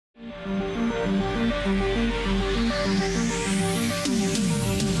Awesome.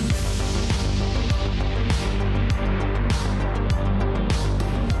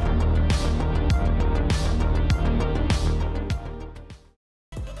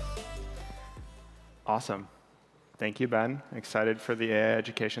 Thank you, Ben. Excited for the AI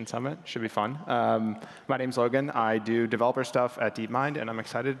Education Summit. Should be fun. My name's Logan. I do developer stuff at DeepMind, and I'm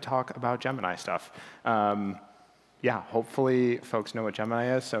excited to talk about Gemini stuff. Yeah, hopefully folks know what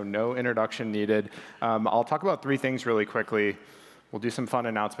Gemini is, so no introduction needed. I'll talk about three things really quickly. We'll do some fun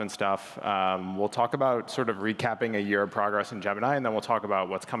announcement stuff. We'll talk about sort of recapping a year of progress in Gemini, and then we'll talk about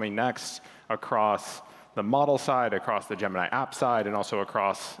what's coming next across the model side, across the Gemini app side, and also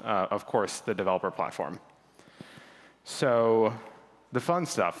across, of course, the developer platform. So the fun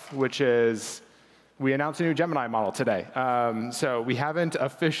stuff, which is we announced a new Gemini model today. So we haven't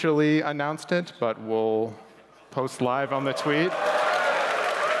officially announced it, but we'll post live on the tweet.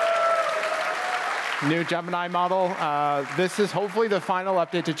 New Gemini model. This is hopefully the final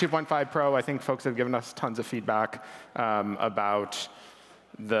update to 2.5 Pro. I think folks have given us tons of feedback about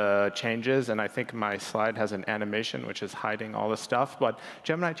the changes, and I think my slide has an animation which is hiding all the stuff. But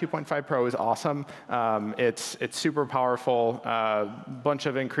Gemini 2.5 Pro is awesome. It's super powerful. Bunch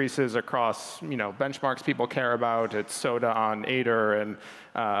of increases across benchmarks people care about. It's SOTA on ADER, and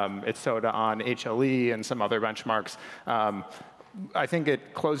it's SOTA on HLE and some other benchmarks. I think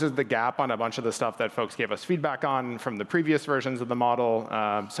it closes the gap on a bunch of the stuff that folks gave us feedback on from the previous versions of the model.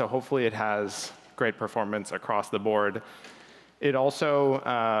 So hopefully it has great performance across the board. It also,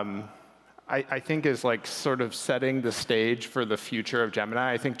 I think, is like sort of setting the stage for the future of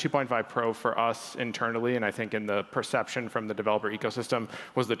Gemini. I think 2.5 Pro for us internally, and I think in the perception from the developer ecosystem,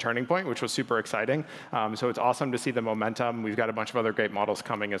 was the turning point, which was super exciting. So it's awesome to see the momentum. We've got a bunch of other great models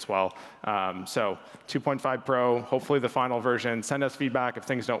coming as well. So 2.5 Pro, hopefully the final version. Send us feedback if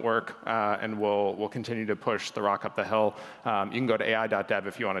things don't work, and we'll continue to push the rock up the hill. You can go to ai.dev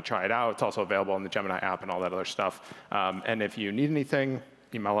if you want to try it out. It's also available in the Gemini app and all that other stuff. And if you need anything,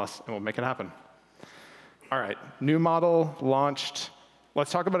 email us, and we'll make it happen. All right, new model launched. Let's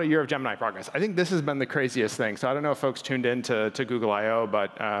talk about a year of Gemini progress. I think this has been the craziest thing. So I don't know if folks tuned in to Google I/O,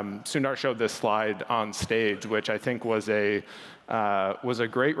 but Sundar showed this slide on stage, which I think was a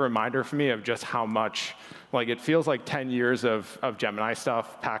great reminder for me of just how much, like, it feels like 10 years of Gemini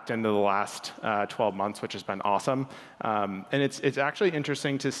stuff packed into the last 12 months, which has been awesome. And it's actually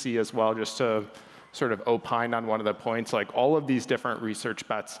interesting to see as well, just to sort of opine on one of the points, like all of these different research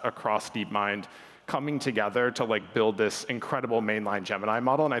bets across DeepMind coming together to like build this incredible mainline Gemini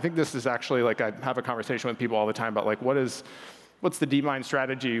model. And I think this is actually, like, I have a conversation with people all the time about like what's the DeepMind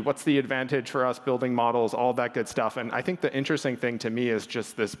strategy? What's the advantage for us building models, all that good stuff. And I think the interesting thing to me is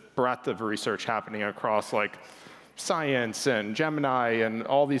just this breadth of research happening across like science and Gemini and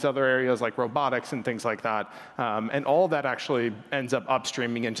all these other areas like robotics and things like that. And all that actually ends up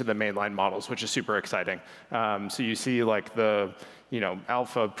upstreaming into the mainline models, which is super exciting. So you see like the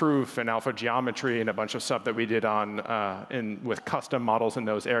alpha proof and alpha geometry and a bunch of stuff that we did on with custom models in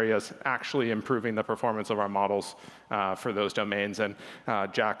those areas, actually improving the performance of our models for those domains. And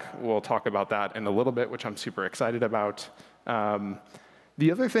Jack will talk about that in a little bit, which I'm super excited about. The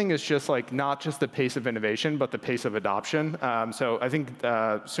other thing is just like not just the pace of innovation, but the pace of adoption. So I think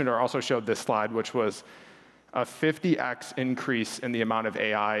Sundar also showed this slide, which was a 50x increase in the amount of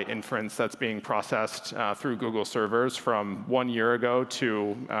AI inference that's being processed through Google servers from 1 year ago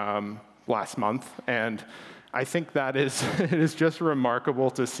to last month. And I think that it is just remarkable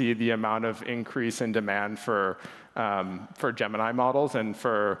to see the amount of increase in demand for Gemini models and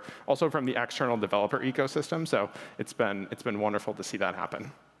also from the external developer ecosystem. So it's been wonderful to see that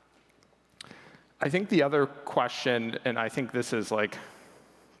happen. I think the other question, and I think this is like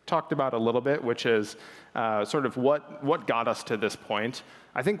talked about a little bit, which is sort of what got us to this point.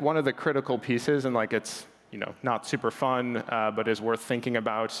 I think one of the critical pieces, and like it's not super fun, but is worth thinking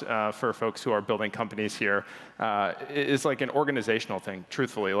about for folks who are building companies here, is like an organizational thing,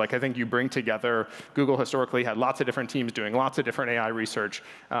 truthfully. Like I think you bring together, Google historically had lots of different teams doing lots of different AI research.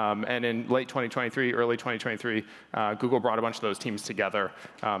 And in late 2023, early 2023, Google brought a bunch of those teams together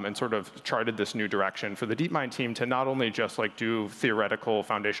and sort of charted this new direction for the DeepMind team to not only just like do theoretical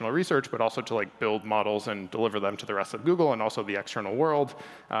foundational research, but also to like build models and deliver them to the rest of Google and also the external world.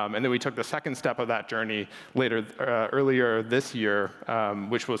 And then we took the second step of that journey earlier this year,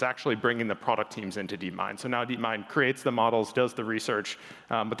 which was actually bringing the product teams into DeepMind. So now DeepMind creates the models, does the research,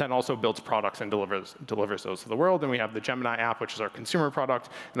 but then also builds products and delivers those to the world. And we have the Gemini app, which is our consumer product,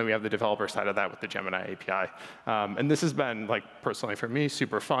 and then we have the developer side of that with the Gemini API. And this has been, like, personally for me,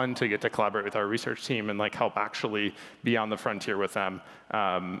 super fun to get to collaborate with our research team and like help actually be on the frontier with them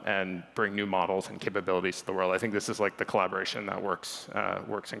and bring new models and capabilities to the world. I think this is like the collaboration that works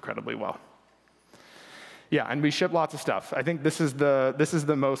incredibly well. Yeah, and we ship lots of stuff. I think this is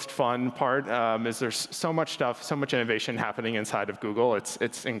the most fun part. Is there's so much stuff, so much innovation happening inside of Google.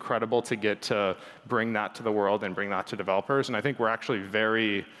 It's incredible to get to bring that to the world and bring that to developers. And I think we're actually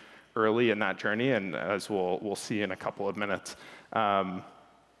very early in that journey, and as we'll see in a couple of minutes. So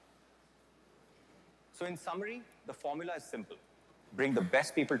in summary, the formula is simple. Bring the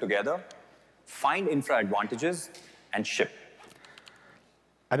best people together, find infra advantages, and ship.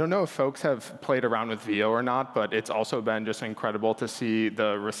 I don't know if folks have played around with VO or not, but it's also been just incredible to see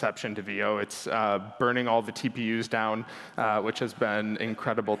the reception to VO. It's burning all the TPUs down, which has been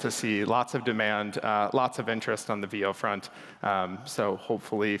incredible to see. Lots of demand, lots of interest on the VO front. So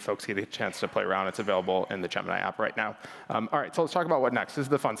hopefully folks get a chance to play around. It's available in the Gemini app right now. All right, so let's talk about what next. This is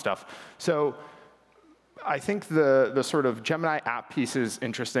the fun stuff. So I think the sort of Gemini app piece is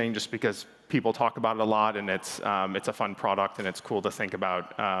interesting just because people talk about it a lot, and it's a fun product, and it's cool to think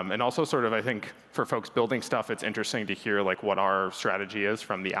about. And also sort of, I think, for folks building stuff, it's interesting to hear like what our strategy is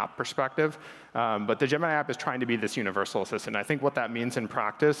from the app perspective. But the Gemini app is trying to be this universal assistant. I think what that means in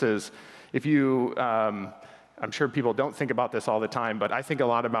practice is if you I'm sure people don't think about this all the time, but I think a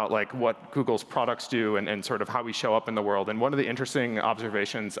lot about like what Google's products do and sort of how we show up in the world. And one of the interesting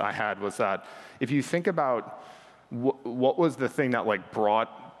observations I had was that if you think about what was the thing that like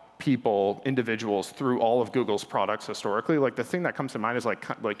brought people, individuals, through all of Google's products historically, like the thing that comes to mind is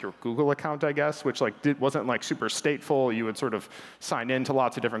like your Google account, I guess, which like wasn't like super stateful. You would sort of sign into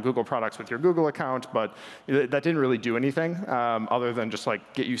lots of different Google products with your Google account, but that didn't really do anything other than just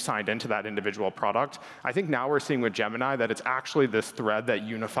like get you signed into that individual product. I think now we're seeing with Gemini that it's actually this thread that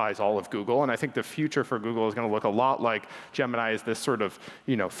unifies all of Google, and I think the future for Google is going to look a lot like Gemini is this sort of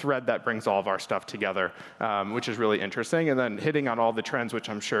thread that brings all of our stuff together, which is really interesting. And then hitting on all the trends, which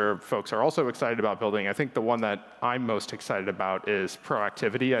I'm sure folks are also excited about building. I think the one that I'm most excited about is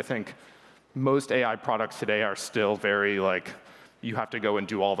proactivity. I think most AI products today are still very like, you have to go and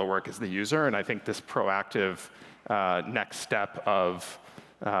do all the work as the user. And I think this proactive next step of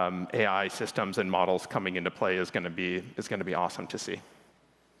AI systems and models coming into play is going to be awesome to see.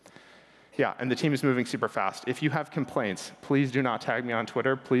 Yeah, and the team is moving super fast. If you have complaints, please do not tag me on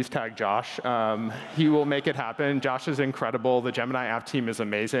Twitter. Please tag Josh. He will make it happen. Josh is incredible. The Gemini app team is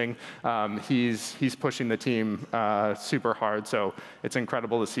amazing. He's pushing the team super hard, so it's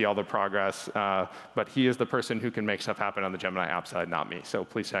incredible to see all the progress. But he is the person who can make stuff happen on the Gemini app side, not me. So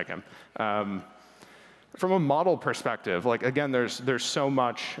please tag him. From a model perspective, like again, there's so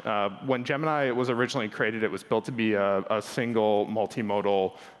much. When Gemini was originally created, it was built to be a single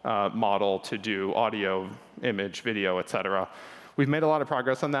multimodal model to do audio, image, video, et cetera. We've made a lot of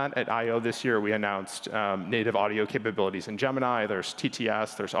progress on that. At I/O this year, we announced native audio capabilities in Gemini. There's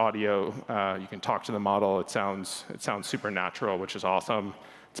TTS, there's audio. You can talk to the model. It sounds super natural, which is awesome.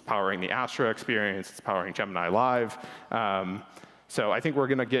 It's powering the Astra experience. It's powering Gemini Live. So I think we're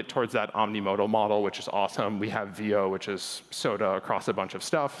going to get towards that omnimodal model, which is awesome. We have VO, which is SOTA across a bunch of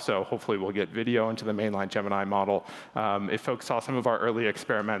stuff. So hopefully we'll get video into the mainline Gemini model. If folks saw some of our early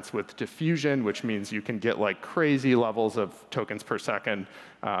experiments with diffusion, which means you can get like crazy levels of tokens per second,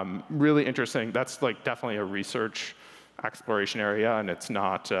 really interesting. That's like definitely a research exploration area, and it's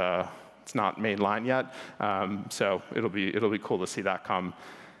not mainline yet. So it'll be cool to see that come.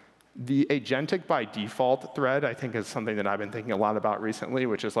 The agentic by default thread, I think, is something that I've been thinking a lot about recently,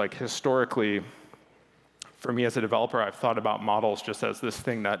 which is like historically, for me as a developer, I've thought about models just as this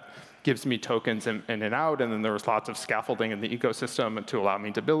thing that gives me tokens in and out, and then there was lots of scaffolding in the ecosystem to allow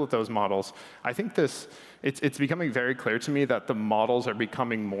me to build with those models. I think it's becoming very clear to me that the models are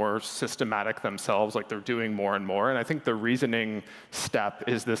becoming more systematic themselves, like they're doing more and more. And I think the reasoning step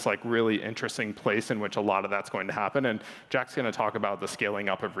is this like really interesting place in which a lot of that's going to happen. And Jack's going to talk about the scaling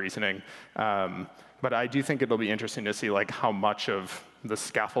up of reasoning. But I do think it'll be interesting to see like how much of the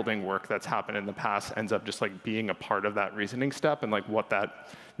scaffolding work that's happened in the past ends up just like being a part of that reasoning step, and like what that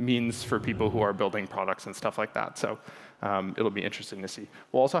means for people who are building products and stuff like that. So it'll be interesting to see.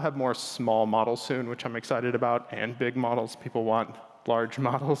 We'll also have more small models soon, which I'm excited about, and big models. People want large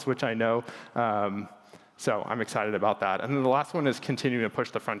models, which I know. So I'm excited about that. And then the last one is continuing to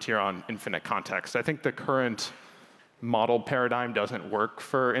push the frontier on infinite context. I think the current model paradigm doesn't work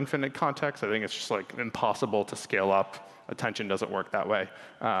for infinite context. I think it's just like impossible to scale up. Attention doesn't work that way.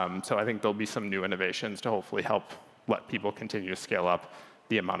 So I think there'll be some new innovations to hopefully help let people continue to scale up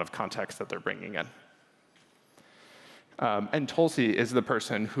the amount of context that they're bringing in. And Tulsi is the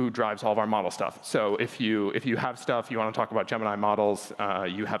person who drives all of our model stuff. So if you have stuff, you want to talk about Gemini models,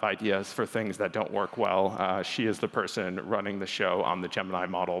 you have ideas for things that don't work well, she is the person running the show on the Gemini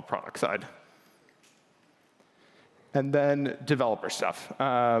model product side. And then developer stuff.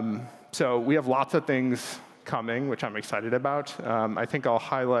 So we have lots of things coming, which I'm excited about. I think I'll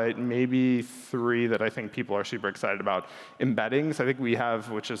highlight maybe 3 that I think people are super excited about. Embeddings, I think we have,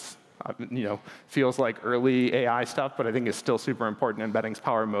 which is feels like early AI stuff, but I think is still super important. Embeddings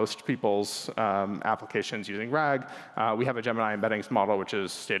power most people's applications using RAG. We have a Gemini embeddings model, which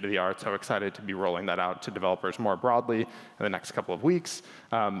is state of the art, so excited to be rolling that out to developers more broadly in the next couple of weeks.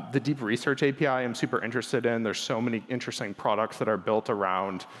 The deep research API I'm super interested in. There's so many interesting products that are built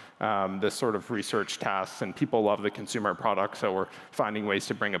around this sort of research tasks, and people love the consumer product, so we're finding ways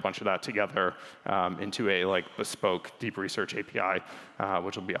to bring a bunch of that together into a bespoke deep research API,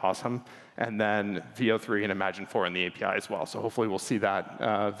 which will be awesome. And then VO3 and Imagine 4 in the API as well. So hopefully we'll see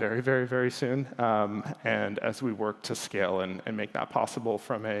that very, very, very soon. And as we work to scale and make that possible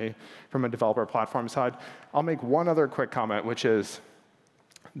from a developer platform side. I'll make one other quick comment, which is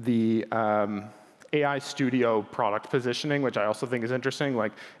the AI Studio product positioning, which I also think is interesting.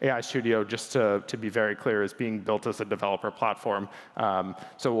 Like AI Studio, just to be very clear, is being built as a developer platform.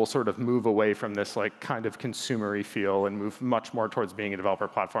 So we'll sort of move away from this kind of consumer-y feel and move much more towards being a developer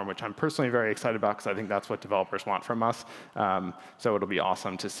platform, which I'm personally very excited about because I think that's what developers want from us. So it'll be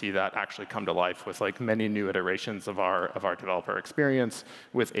awesome to see that actually come to life with many new iterations of our developer experience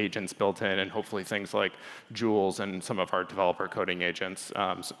with agents built in, and hopefully things like Jules and some of our developer coding agents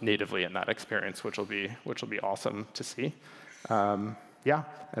natively in that experience, which will be awesome to see. Yeah,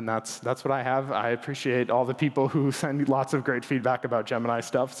 and that's what I have. I appreciate all the people who send me lots of great feedback about Gemini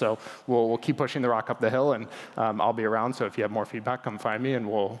stuff. So we'll keep pushing the rock up the hill, and I'll be around. So if you have more feedback, come find me, and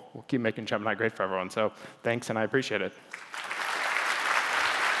we'll keep making Gemini great for everyone. So thanks, and I appreciate it.